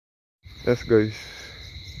Yes guys,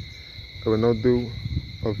 I will now do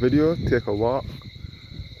a video, take a walk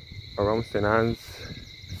around St.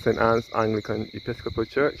 Anne's Anglican Episcopal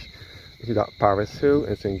Church. This is at Paris Hill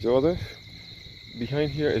in St. Joseph.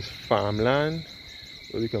 Behind here is farmland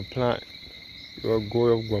where you can plant your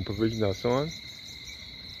grow provisions and so on.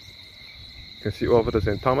 You can see over to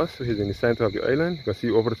St. Thomas, which is in the center of the island. You can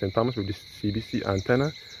see over to St. Thomas with the CBC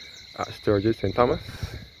antenna at Sturgis, St. Thomas.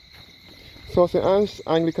 So St. Anne's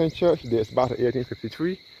Anglican Church dates back to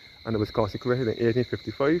 1853 and it was consecrated in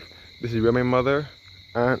 1855. This is where my mother,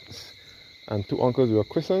 aunts and two uncles were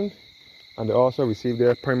christened, and they also received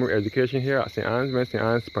their primary education here at St. Anne's when St.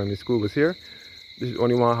 Anne's Primary School was here. This is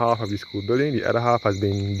only one half of the school building. The other half has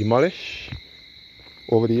been demolished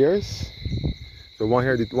over the years. So one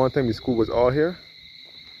time the school was all here.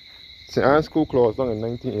 St. Anne's School closed down in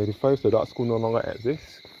 1985, so that school no longer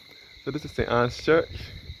exists. So this is St. Anne's Church.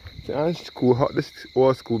 St. Anne's School Hall, this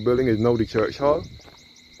old school building is now the church hall.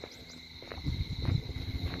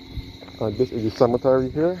 And this is the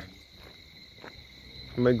cemetery here.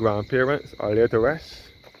 My grandparents are laid to rest.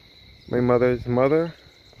 My mother's mother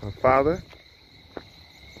and father.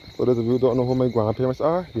 For those of you who don't know who my grandparents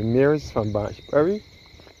are, the Mares from Branchbury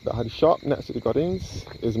that had a shop next to the Guttings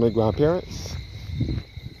is my grandparents.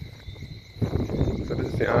 So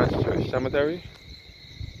this is St. Anne's Church Cemetery.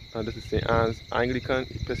 And this is St. Anne's Anglican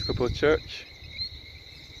Episcopal Church.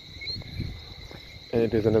 And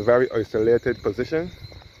it is in a very isolated position.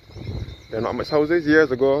 There are not much houses.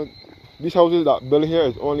 Years ago, these houses that built here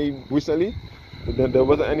is only recently. There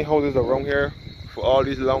wasn't any houses around here for all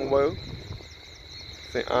these long while.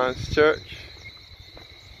 St. Anne's Church.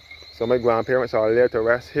 So my grandparents are laid to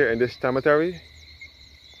rest here in this cemetery.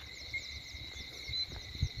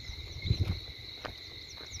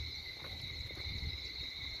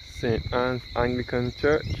 St. Anne's Anglican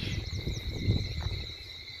Church.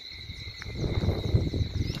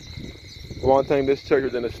 One time this church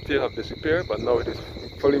was in a state of disrepair, but now it is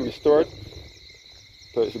fully restored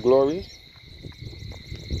to its glory.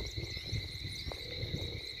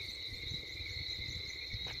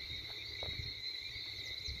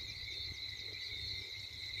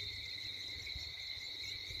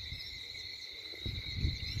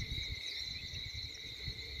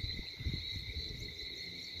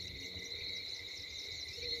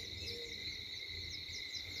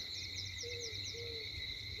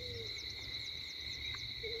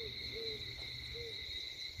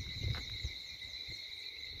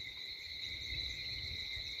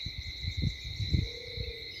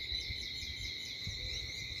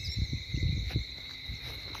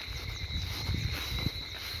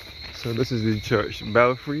 So this is the church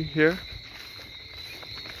belfry here.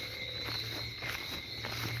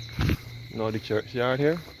 Now the churchyard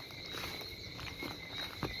here.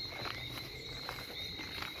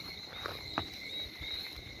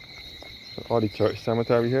 So all the church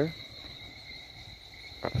cemetery here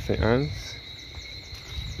at St. Anne's.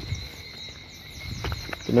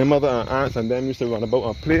 So my mother and aunts and them used to run about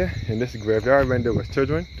and play in this graveyard when they were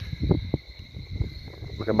children.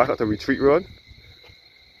 We can back up to Retreat Road.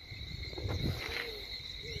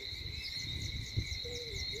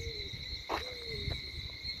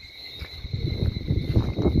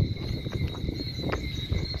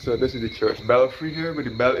 So this is the church belfry here where the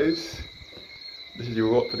bell is. This is the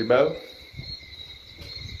rope for the bell.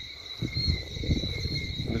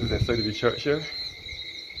 And this is inside of the church here.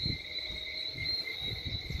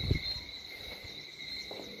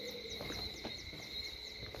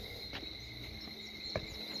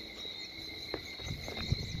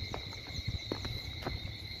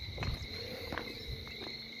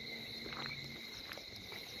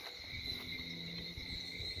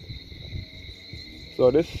 So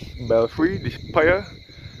this belfry, this spire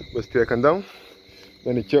was taken down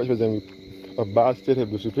when the church was in a bad state of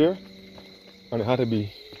disrepair, and it had to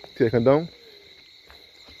be taken down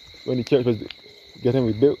when the church was getting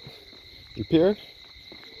repaired,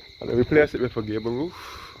 and they replaced it with a gable roof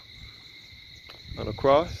and a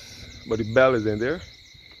cross, but the bell is in there.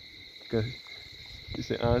 This is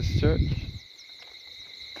St. Anne's Church.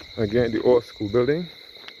 Again, the old school building.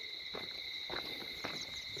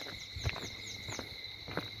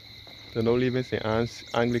 So now leaving St. Anne's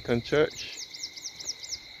Anglican Church.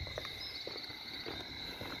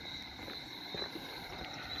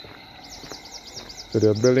 So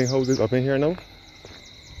they're building houses up in here now.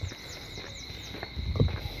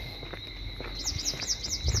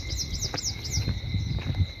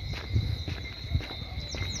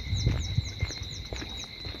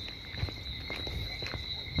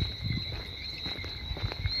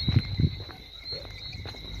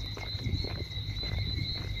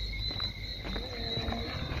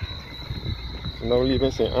 Now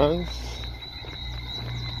leaving St. Anne's.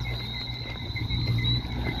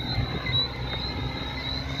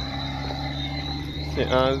 St.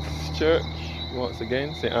 Anne's Church, once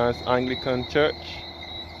again, St. Anne's Anglican Church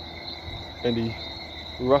in the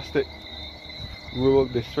rustic rural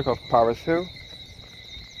district of Paris Hill.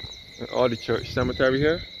 And all the church cemetery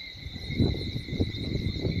here.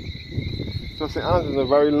 So St. Anne's is in a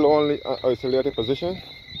very lonely and isolated position.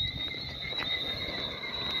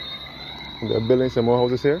 They're building some more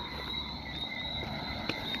houses here.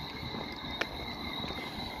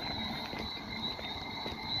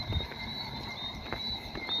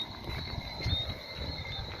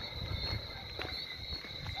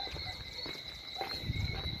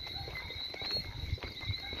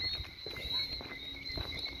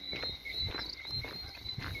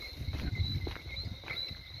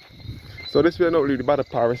 So this way not really about the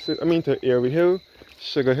Paris, to Erie Hill,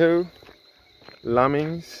 Sugar Hill,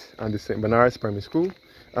 Lamings, and the St. Bernard's Primary School,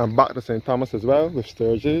 and back to St. Thomas as well, with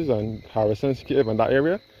Sturgis and Harrison's Cave and that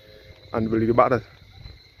area. And we'll leave back to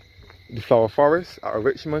the Flower Forest at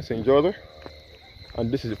Richmond, St. Joseph.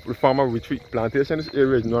 And this is the Farmer Retreat Plantation. This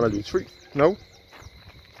area is known as Retreat now.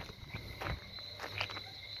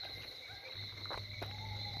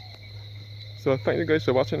 So thank you guys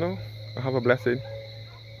for watching now, and have a blessed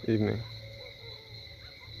evening.